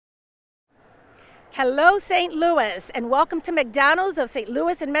Hello, St. Louis, and welcome to McDonald's of St.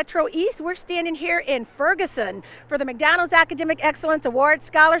 Louis and Metro East. We're standing here in Ferguson for the McDonald's Academic Excellence Award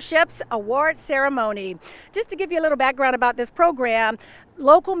Scholarships Award Ceremony. Just to give you a little background about this program,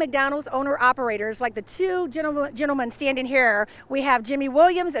 local McDonald's owner-operators, like the two gentlemen standing here, we have Jimmy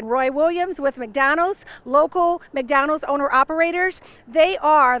Williams and Roy Williams with McDonald's, local McDonald's owner-operators. They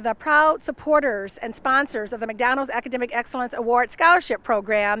are the proud supporters and sponsors of the McDonald's Academic Excellence Award Scholarship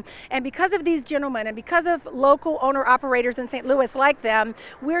Program. And because of these gentlemen and because of local owner-operators in St. Louis like them,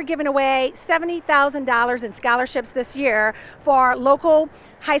 we're giving away $70,000 in scholarships this year for local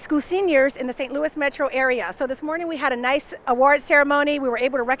high school seniors in the St. Louis metro area. So this morning we had a nice award ceremony. We were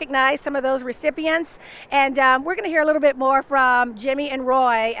able to recognize some of those recipients, and we're going to hear a little bit more from Jimmy and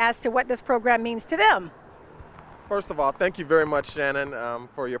Roy as to what this program means to them. First of all, thank you very much, Shannon,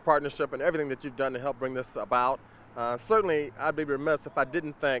 for your partnership and everything that you've done to help bring this about. Certainly, I'd be remiss if I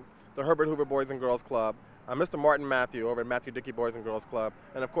didn't thank the Herbert Hoover Boys and Girls Club, Mr. Martin Matthew over at Matthew Dickey Boys and Girls Club,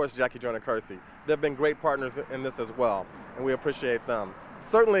 and of course Jackie Joyner Kersey. They've been great partners in this as well, and we appreciate them.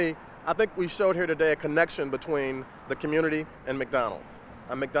 Certainly, I think we showed here today a connection between the community and McDonald's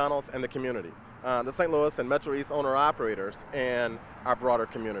and the community, the St. Louis and Metro East owner-operators and our broader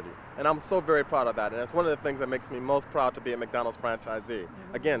community. And I'm so very proud of that, and it's one of the things that makes me most proud to be a McDonald's franchisee.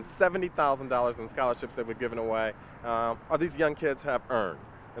 Again, $70,000 in scholarships that we've given away, or these young kids have earned,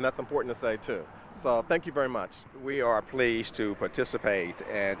 and that's important to say too. So thank you very much. We are pleased to participate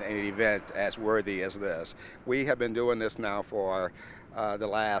in an event as worthy as this. We have been doing this now for the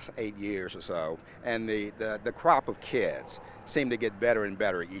last 8 years or so, and the crop of kids seem to get better and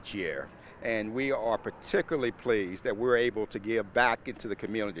better each year. And we are particularly pleased that we're able to give back into the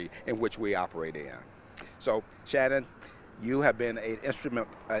community in which we operate in. So, Shannon, you have been an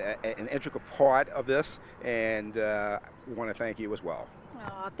integral part of this, and we want to thank you as well.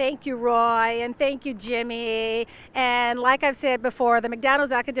 Oh, thank you, Roy, and thank you, Jimmy. And like I've said before, the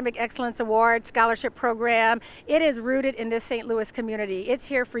McDonald's Academic Excellence Award Scholarship Program, it is rooted in this St. Louis community. It's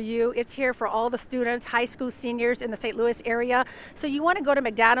here for you. It's here for all the students, high school seniors in the St. Louis area. So you want to go to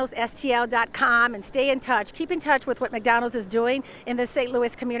McDonald'sSTL.com and stay in touch. Keep in touch with what McDonald's is doing in the St.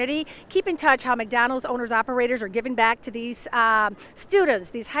 Louis community. Keep in touch how McDonald's owners-operators are giving back to these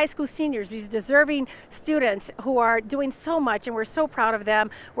students, these high school seniors, these deserving students who are doing so much, and we're so proud of them.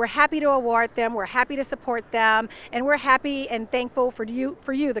 We're happy to award them, we're happy to support them, and we're happy and thankful for you,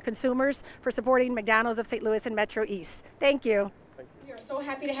 the consumers, for supporting McDonald's of St. Louis and Metro East. Thank you. We are so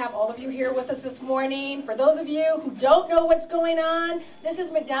happy to have all of you here with us this morning. For those of you who don't know what's going on, this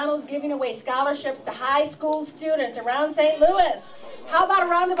is McDonald's giving away scholarships to high school students around St. Louis. How about a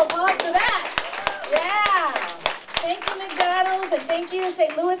round of applause for that? Yeah. Thank you, McDonald's, and thank you,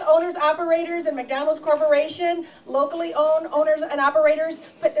 St. Louis owners, operators, and McDonald's Corporation. Locally owned owners and operators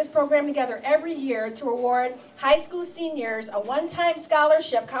put this program together every year to award high school seniors a one-time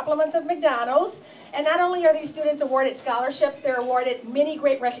scholarship, compliments of McDonald's. And not only are these students awarded scholarships, they're awarded many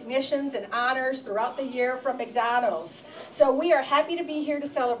great recognitions and honors throughout the year from McDonald's. So we are happy to be here to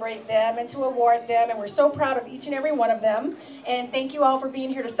celebrate them and to award them, and we're so proud of each and every one of them. And thank you all for being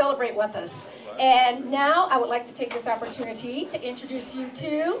here to celebrate with us. And now I would like to take this opportunity to introduce you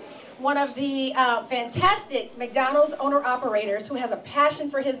to one of the fantastic McDonald's owner-operators who has a passion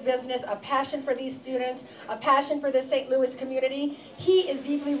for his business, a passion for these students, a passion for the St. Louis community. He is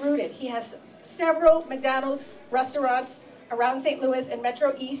deeply rooted. He has several McDonald's restaurants around St. Louis and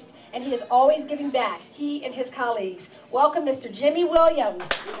Metro East, and he is always giving back, he and his colleagues. Welcome, Mr. Jimmy Williams.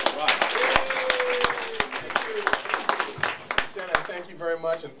 Shannon, thank you very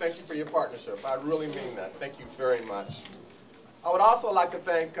much, and thank you for your partnership. I really mean that. Thank you very much. I would also like to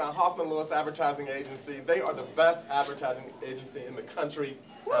thank Hoffman Lewis Advertising Agency. They are the best advertising agency in the country.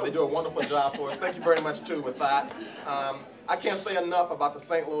 They do a wonderful job for us. Thank you very much, too, with that. I can't say enough about the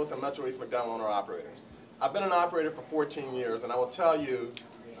St. Louis and Metro East McDonald owner-operators. I've been an operator for 14 years, and I will tell you,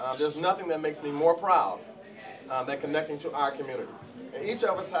 there's nothing that makes me more proud than connecting to our community. And each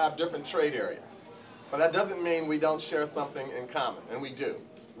of us have different trade areas, but that doesn't mean we don't share something in common, and we do.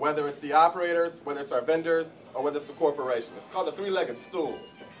 Whether it's the operators, whether it's our vendors, or whether it's the corporation. It's called the three-legged stool.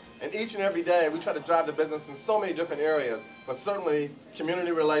 And each and every day, we try to drive the business in so many different areas, but certainly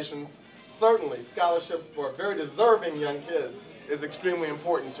community relations, certainly scholarships for very deserving young kids is extremely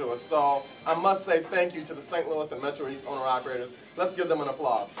important to us. So I must say thank you to the St. Louis and Metro East owner-operators. Let's give them an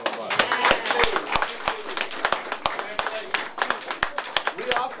applause.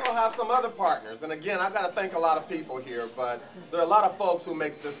 We also have some other partners, and again, I've got to thank a lot of people here, but there are a lot of folks who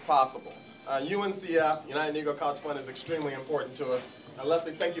make this possible. UNCF, United Negro College Fund, is extremely important to us.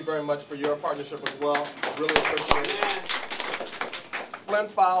 Leslie, thank you very much for your partnership as well. Really appreciate it.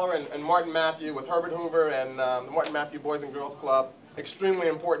 Flint Fowler and Martin Matthew with Herbert Hoover and the Martin Matthew Boys and Girls Club, extremely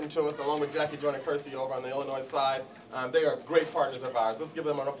important to us, along with Jackie Joyner Kersey over on the Illinois side. They are great partners of ours. Let's give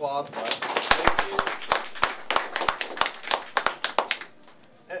them an applause. Thank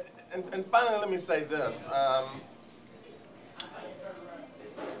you. And finally, let me say this.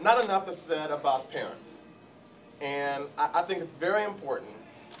 Not enough is said about parents. And I think it's very important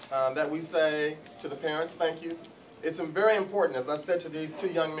that we say to the parents, thank you. It's very important, as I said to these two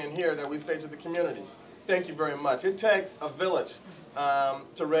young men here, that we say to the community, thank you very much. It takes a village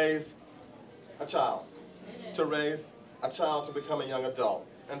to raise a child, to become a young adult.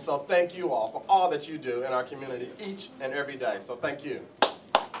 And so thank you all for all that you do in our community each and every day. So thank you.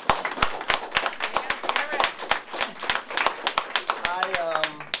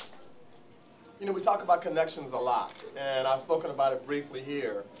 You know, we talk about connections a lot, and I've spoken about it briefly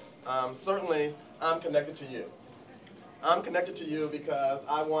here. Certainly, I'm connected to you. I'm connected to you because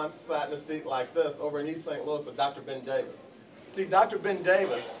I once sat in a seat like this over in East St. Louis with Dr. Ben Davis. See, Dr. Ben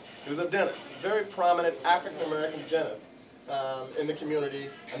Davis, he was a dentist, a very prominent African-American dentist in the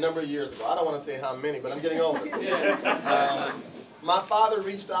community a number of years ago. I don't want to say how many, but I'm getting older. My father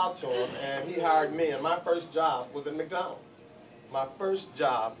reached out to him, and he hired me, and my first job was at McDonald's. My first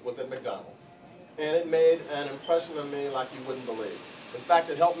job was at McDonald's. And it made an impression on me like you wouldn't believe. In fact,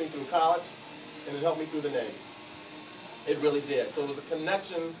 it helped me through college, and it helped me through the Navy. It really did. So it was a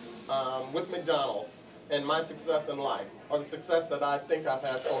connection with McDonald's and my success in life, or the success that I think I've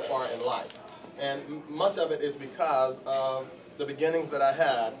had so far in life. And much of it is because of the beginnings that I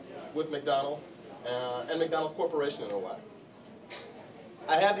had with McDonald's and McDonald's Corporation in a way.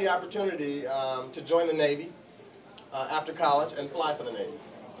 I had the opportunity to join the Navy after college and fly for the Navy.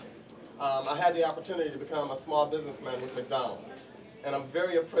 I had the opportunity to become a small businessman with McDonald's. And I'm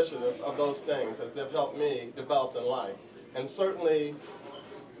very appreciative of those things as they've helped me develop in life. And certainly,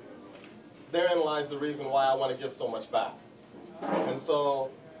 therein lies the reason why I want to give so much back. And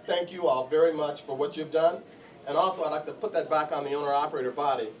so, thank you all very much for what you've done. And also, I'd like to put that back on the owner-operator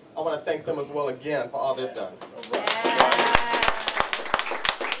body. I want to thank them as well again for all they've done.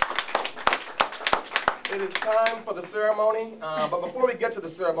 It is time for the ceremony, but before we get to the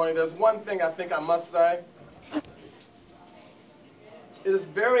ceremony, there's one thing I think I must say. It is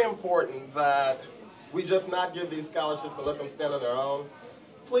very important that we just not give these scholarships and let them stand on their own.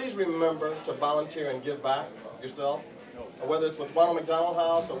 Please remember to volunteer and give back yourselves, whether it's with Ronald McDonald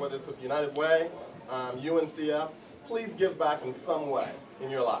House or whether it's with United Way, UNCF. Please give back in some way in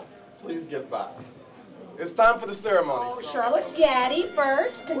your life. Please give back. It's time for the ceremony. Oh, Charlotte Gaddy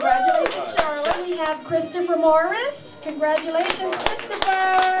first. Congratulations, Charlotte. We have Christopher Morris. Congratulations,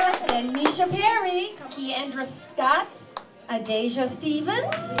 Christopher. And Misha Perry. Keandra Scott. Adasia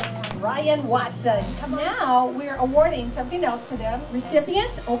Stevens. Ryan Watson. Now we're awarding something else to them.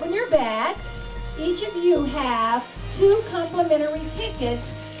 Recipients, open your bags. Each of you have 2 complimentary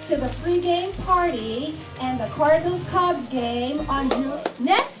tickets to the pregame party and the Cardinals-Cubs game on June.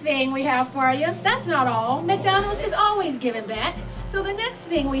 Next thing we have for you, that's not all. McDonald's is always giving back. So the next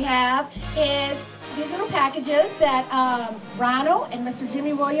thing we have is these little packages that Ronald and Mr.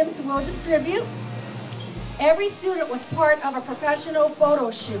 Jimmy Williams will distribute. Every student was part of a professional photo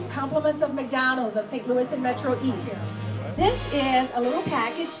shoot, Compliments of McDonald's of St. Louis and Metro East. This is a little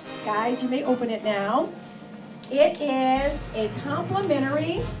package. Guys, you may open it now. It is a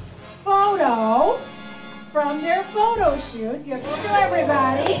complimentary photo from their photo shoot. You have to show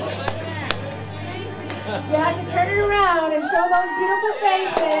everybody. You have to turn it around and show those beautiful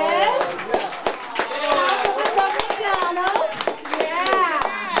faces. Compliments of McDonald's.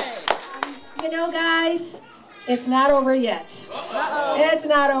 Yeah. You know, guys, it's not over yet. It's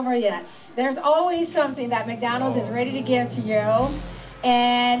not over yet. There's always something that McDonald's is ready to give to you.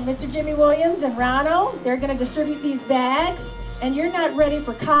 And Mr. Jimmy Williams and Ronald, they're going to distribute these bags. And you're not ready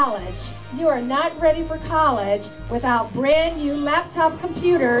for college. You are not ready for college without brand new laptop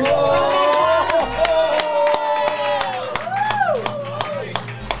computers. So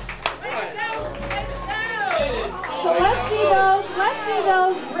let's see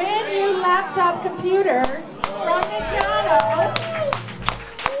those brand new laptop computers from McDonald's.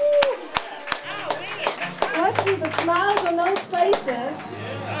 Let's see the smiles on those faces.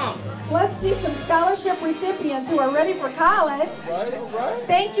 Let's see some scholarship recipients who are ready for college. Right.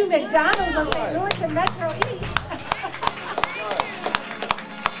 Thank you, McDonald's of St. Louis and Metro East.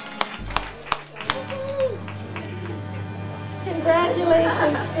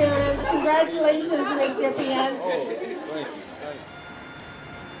 Congratulations, students. Congratulations, recipients. You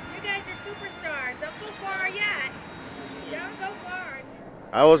guys are superstars. Don't go far yet. Don't go far.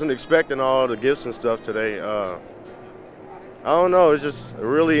 I wasn't expecting all the gifts and stuff today. I don't know, it's just a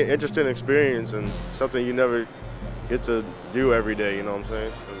really interesting experience and something you never get to do every day, you know what I'm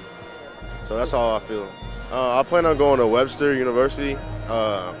saying? So that's how I feel. I plan on going to Webster University,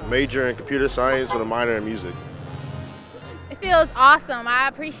 major in computer science with a minor in music. It feels awesome. I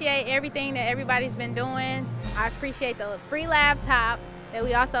appreciate everything that everybody's been doing. I appreciate the free laptop that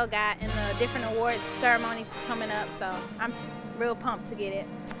we also got and the different awards ceremonies coming up, so I'm real pumped to get it.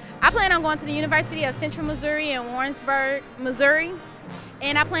 I plan on going to the University of Central Missouri in Warrensburg, Missouri,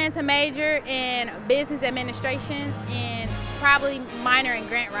 and I plan to major in business administration and probably minor in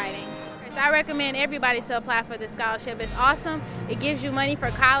grant writing. So I recommend everybody to apply for this scholarship. It's awesome. It gives you money for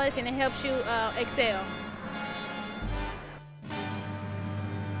college and it helps you excel.